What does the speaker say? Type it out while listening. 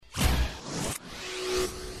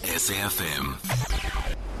SAFM.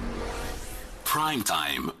 Prime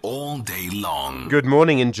time all day long. Good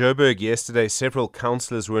morning. In Joburg yesterday, several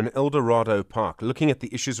councillors were in Eldorado Park looking at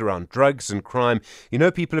the issues around drugs and crime. You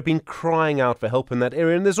know, people have been crying out for help in that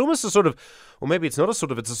area, and there's almost a sort of, or maybe it's not a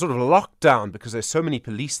sort of, it's a sort of lockdown because there's so many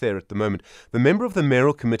police there at the moment. The member of the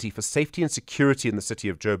Mayoral Committee for Safety and Security in the city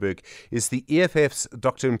of Joburg is the EFF's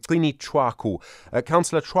Dr. Mgcini Tshwaku.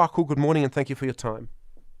 Councillor Tshwaku, good morning and thank you for your time.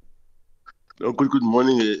 Oh, good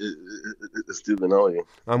morning, Stephen. How are you?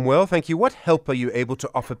 I'm well, thank you. What help are you able to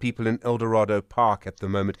offer people in Eldorado Park at the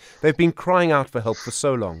moment? They've been crying out for help for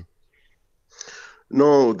so long.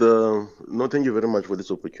 No, thank you very much for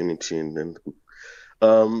this opportunity. And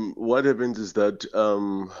what happens is that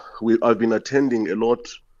I've been attending a lot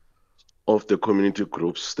of the community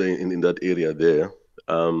groups staying in that area there.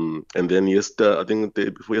 And then I think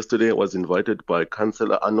before yesterday, I was invited by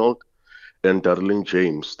Councillor Arnold and Darlene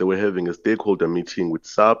James. They were having a stakeholder meeting with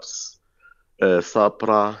SAPS,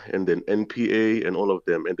 SAPRA, and then NPA and all of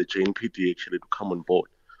them, and the JNPD actually to come on board.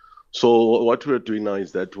 So what we're doing now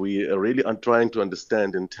is that we are really trying to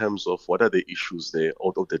understand in terms of what are the issues there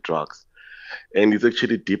out of the drugs. And it's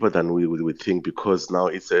actually deeper than we think, because now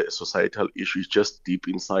it's a societal issue. It's just deep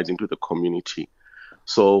inside into the community.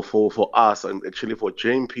 So for us, and actually for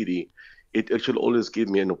JNPD, it actually always gave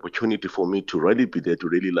me an opportunity for me to really be there, to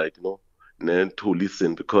really to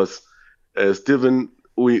listen, because Stephen,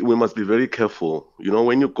 we must be very careful. You know,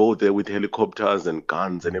 when you go there with helicopters and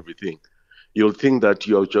guns and everything, you'll think that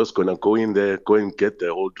you're just going to go in there, go and get the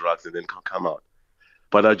old drugs and then come out.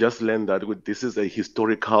 But I just learned that this is a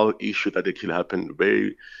historical issue that actually happened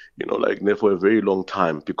for a very long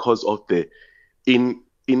time, because of the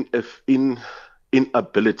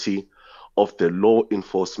inability of the law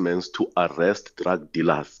enforcement to arrest drug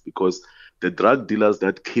dealers, because the drug dealers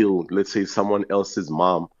that kill, let's say, someone else's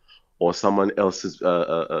mom or someone else's,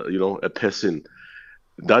 a person,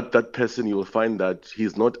 that person, you will find that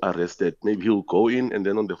he's not arrested. Maybe he'll go in and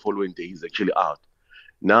then on the following day, he's actually out.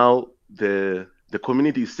 Now, the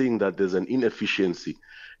community is seeing that there's an inefficiency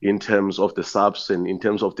in terms of the SAPS and in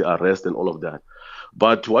terms of the arrest and all of that.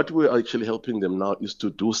 But what we're actually helping them now is to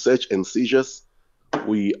do search and seizures.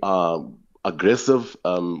 We are aggressive.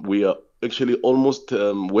 We are actually almost,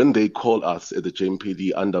 when they call us at the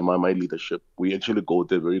JMPD under my leadership, we actually go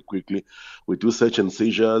there very quickly. We do search and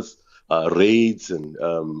seizures, raids, and,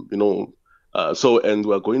 and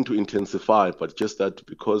we're going to intensify, but just that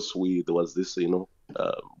because we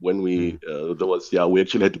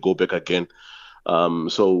actually had to go back again.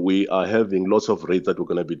 So we are having lots of raids that we're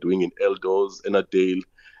going to be doing in Eldos, Enadale,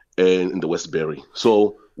 and in the Westbury.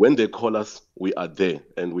 So when they call us, we are there,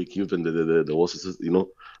 and we give them the horses,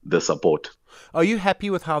 the support. Are you happy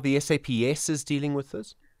with how the SAPS is dealing with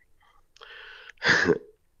this?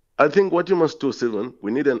 I think what you must do, Sylvan,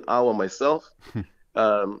 we need an hour myself.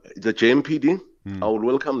 The JMPD, I will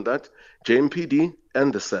welcome that. JMPD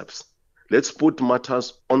and the SAPS. Let's put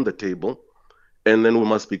matters on the table, and then we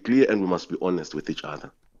must be clear and we must be honest with each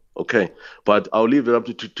other. Okay, but I'll leave it up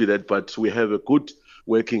to that. But we have a good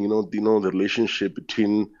working, the relationship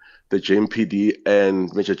between the JMPD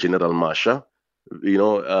and Major General Masha,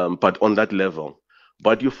 but on that level.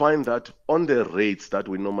 But you find that on the raids that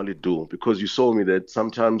we normally do, because you saw me that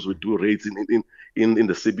sometimes we do raids in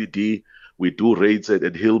the CBD, we do raids at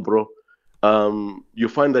Hillbrow. You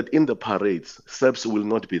find that in the parades, SAPS will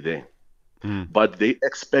not be there. But they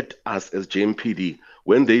expect us as JMPD,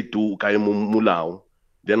 when they do Mulao,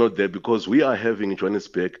 they're not there, because we are having in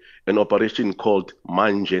Johannesburg an operation called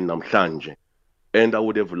Manje Namhlanje. And I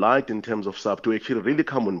would have liked, in terms of SAP, to actually really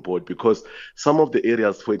come on board, because some of the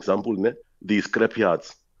areas, for example, the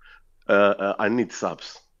scrapyards, I need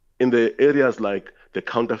SAPs. In the areas like the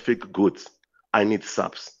counterfeit goods, I need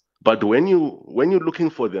SAPs. But when you're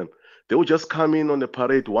looking for them, they will just come in on the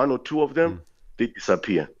parade, one or two of them, they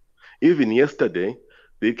disappear. Even yesterday,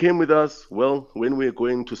 they came with us, when we were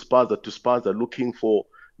going to Spaza looking for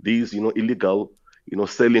these, illegal,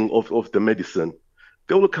 selling of the medicine.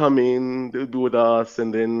 They will come in, they'll be with us,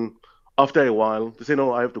 and then after a while, they say,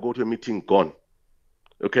 no, I have to go to a meeting, gone.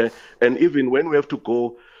 Okay? And even when we have to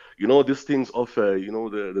go, these things of,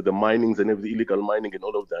 the minings and the illegal mining and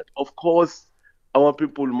all of that, of course, our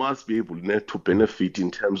people must be able to benefit in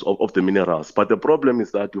terms of the minerals. But the problem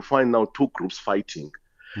is that you find now two groups fighting.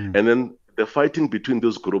 And then the fighting between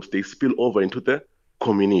those groups, they spill over into the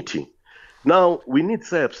community. Now, we need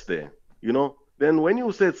SAPS there, Then when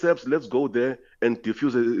you say SAPS, let's go there and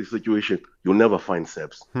diffuse a situation, you'll never find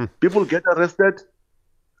SAPS. People get arrested,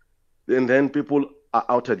 and then people are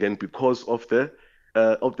out again because of the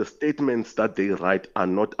statements that they write are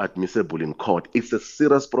not admissible in court. It's a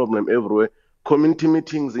serious problem everywhere. community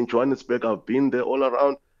meetings in Johannesburg. I've been there all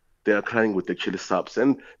around. They are crying with actually subs,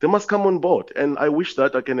 and they must come on board. And I wish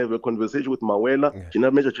that I can have a conversation with Mawela,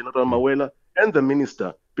 Major General Mawela, and the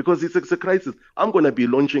minister, because it's a crisis. I'm going to be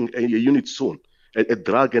launching a unit soon, a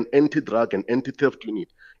drug and anti-drug and anti-theft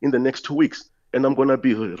unit in the next 2 weeks, and I'm going to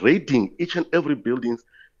be raiding each and every building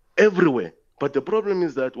everywhere. But the problem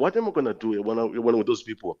is that what am I going to do when with those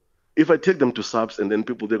people? If I take them to subs and then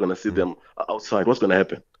they're going to see them outside, what's going to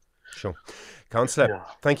happen? Sure. Councillor,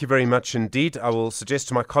 thank you very much indeed. I will suggest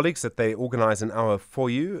to my colleagues that they organise an hour for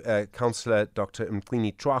you. Councillor Dr.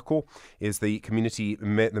 Mgcini Tshwaku is the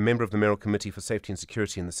member of the Mayoral Committee for Safety and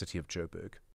Security in the city of Joburg.